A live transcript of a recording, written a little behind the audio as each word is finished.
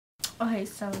Okay,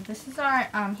 so this is our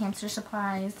hamster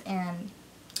supplies and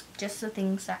just the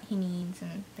things that he needs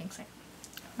and things like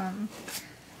that.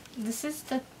 This is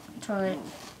the toilet.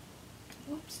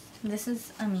 Oops. This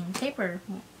is, paper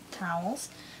towels,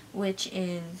 which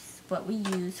is what we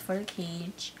use for the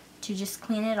cage to just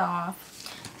clean it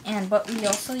off. And what we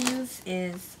also use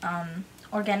is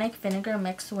organic vinegar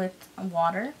mixed with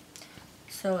water,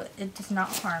 so it does not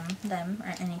harm them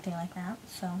or anything like that.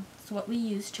 So it's what we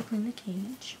use to clean the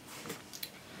cage.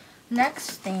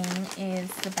 Next thing is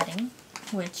the bedding,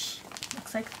 which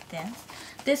looks like this.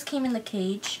 This came in the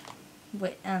cage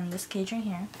with this cage right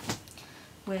here,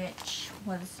 which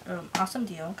was an awesome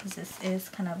deal because this is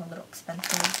kind of a little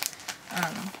expensive.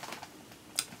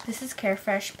 This is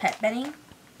Carefresh pet bedding,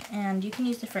 and you can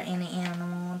use it for any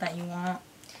animal that you want.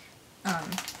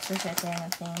 Just right there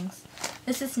and things.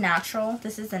 This is natural.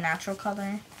 This is the natural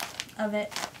color of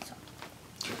it. So,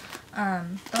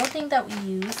 the only thing that we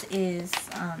use is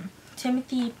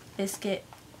Timothy biscuit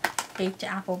baked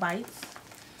apple bites.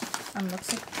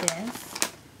 Looks like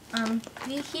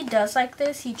this. He does like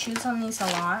this. He chews on these a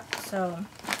lot, so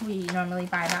we normally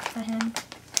buy that for him.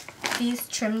 These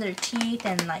trim their teeth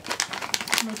and like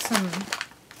make some,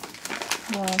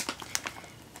 well,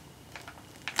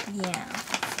 yeah,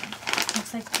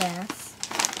 looks like this.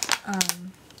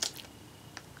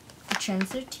 It trims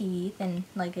their teeth and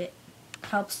like it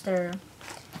helps their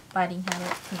biting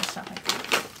habits and stuff like that.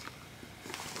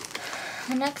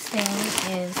 The next thing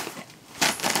is,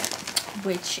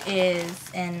 which is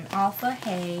an alpha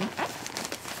hay,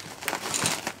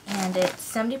 and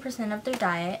it's 70% of their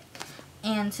diet.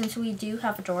 And since we do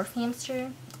have a dwarf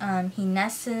hamster, he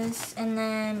nests in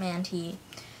them and he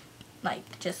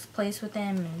like just plays with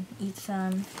them and eats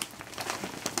them.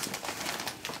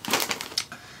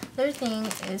 The other thing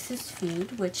is his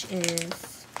food, which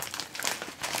is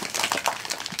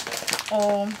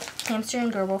all hamster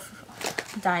and gerbil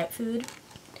diet food,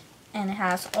 and it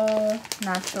has all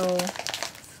natural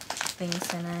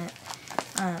things in it.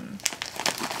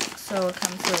 So it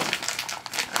comes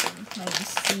with, let me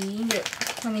see, here,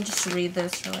 let me just read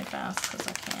this really fast because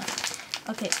I can't.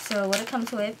 Okay, so what it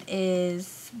comes with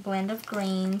is blend of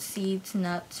grains, seeds,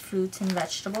 nuts, fruits, and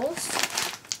vegetables.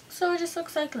 So it just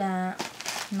looks like that.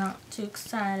 Not too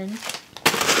excited.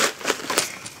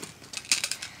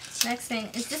 Next thing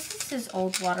is, this is his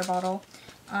old water bottle.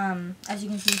 As you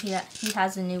can see, he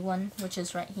has a new one, which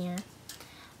is right here.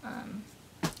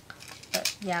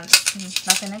 But yeah,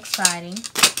 nothing exciting.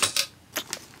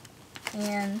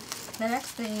 And the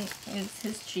next thing is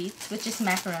his treats, which is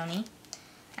macaroni.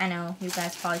 I know, you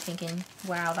guys probably thinking,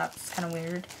 wow, that's kind of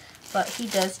weird. But he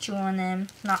does chew on them,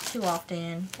 not too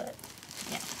often, but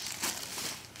yeah.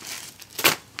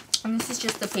 And this is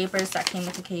just the papers that came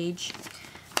with the cage.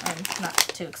 Not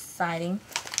too exciting.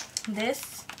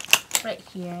 This right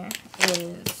here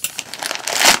is,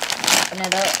 open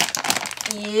it up.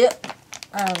 Yep.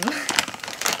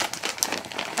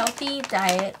 Healthy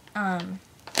diet.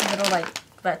 Little like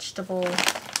vegetable,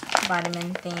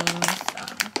 vitamin things.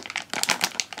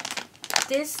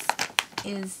 This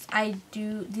is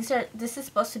this is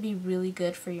supposed to be really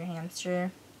good for your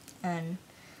hamster and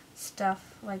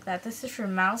stuff like that. This is for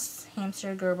mouse,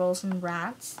 hamster, gerbils, and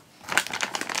rats.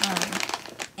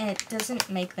 And it doesn't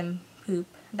make them poop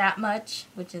that much,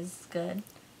 which is good.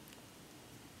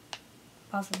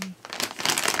 Awesome.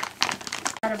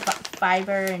 A lot of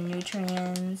fiber and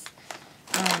nutrients.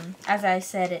 As I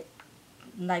said, it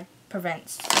like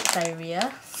prevents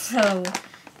diarrhea. So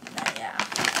yeah.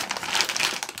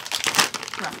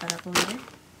 Wrap that up later.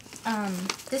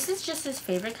 This is just his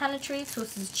favorite kind of treat, so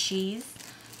this is cheese.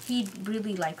 He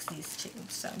really likes these too.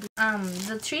 So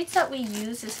the treats that we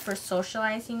use is for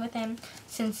socializing with him.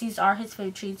 Since these are his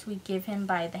favorite treats, we give him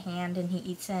by the hand and he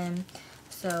eats them.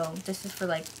 So this is for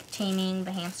like taming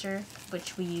the hamster,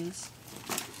 which we use.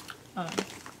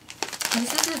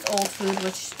 This is his old food,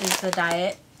 which is the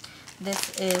diet.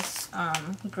 This is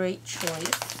great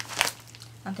choice.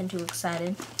 Nothing too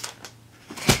excited.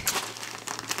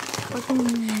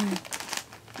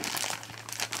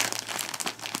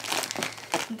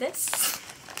 This.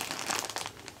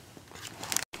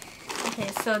 Okay,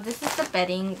 so this is the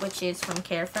bedding, which is from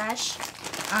Carefresh.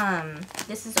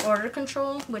 This is order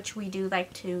control, which we do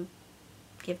like to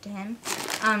give to him.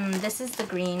 This is the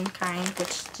green kind, which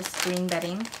is just green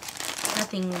bedding.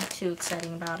 Nothing too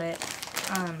exciting about it.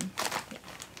 Yeah.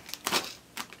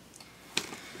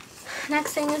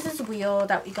 Next thing is this wheel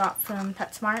that we got from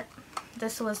PetSmart.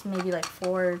 This was maybe like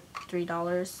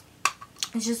 $3.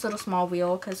 It's just a little small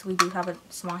wheel because we do have a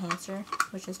small hamster,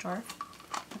 which is dwarf.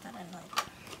 Put that in like.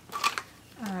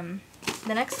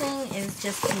 The next thing is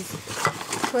just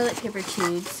these toilet paper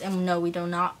tubes, and no, we do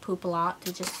not poop a lot.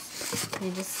 They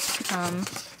just come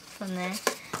from there.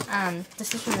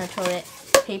 This is from the toilet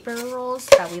paper rolls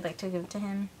that we like to give to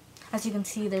him. As you can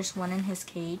see, there's one in his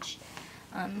cage.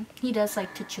 He does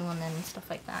like to chew on them and stuff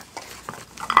like that.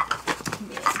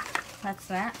 Yeah, that's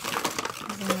that.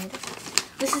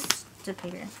 This is the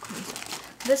paper.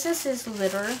 This is his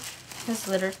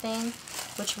litter thing,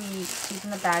 which we keep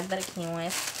in the bag that it came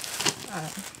with.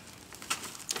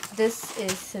 This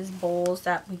is his bowls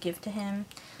that we give to him.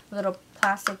 A little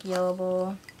plastic yellow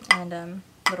bowl and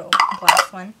little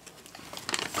glass one.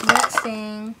 The next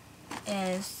thing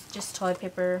is just toilet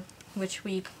paper, which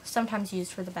we sometimes use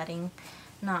for the bedding.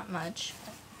 Not much.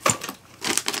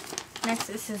 Next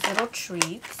is his little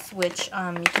treats, which you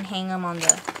can hang them on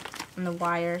the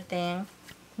wire thing.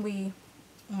 We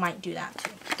might do that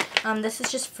too. This is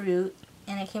just fruit,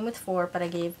 and it came with 4, but I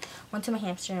gave one to my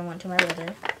hamster and one to my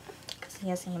brother because he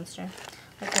has a hamster.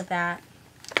 Like that.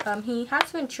 He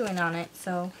has been chewing on it,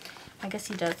 so I guess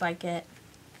he does like it.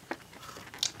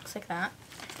 Looks like that.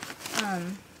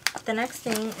 The next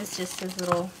thing is just his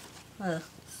little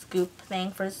scoop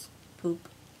thing for his poop.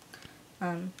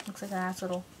 Looks like that has a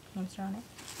little hamster on it.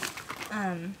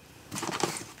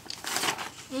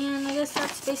 And I guess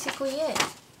that's basically it.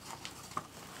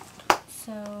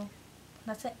 So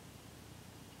that's it.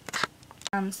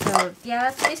 So yeah,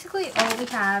 that's basically all we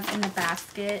have in the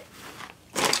basket.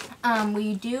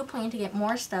 We do plan to get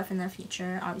more stuff in the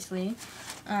future, obviously.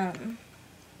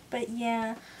 But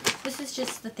yeah, this is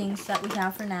just the things that we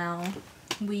have for now.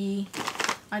 We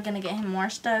are gonna get him more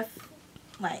stuff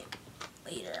like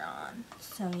later on.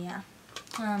 So yeah,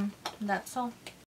 that's all.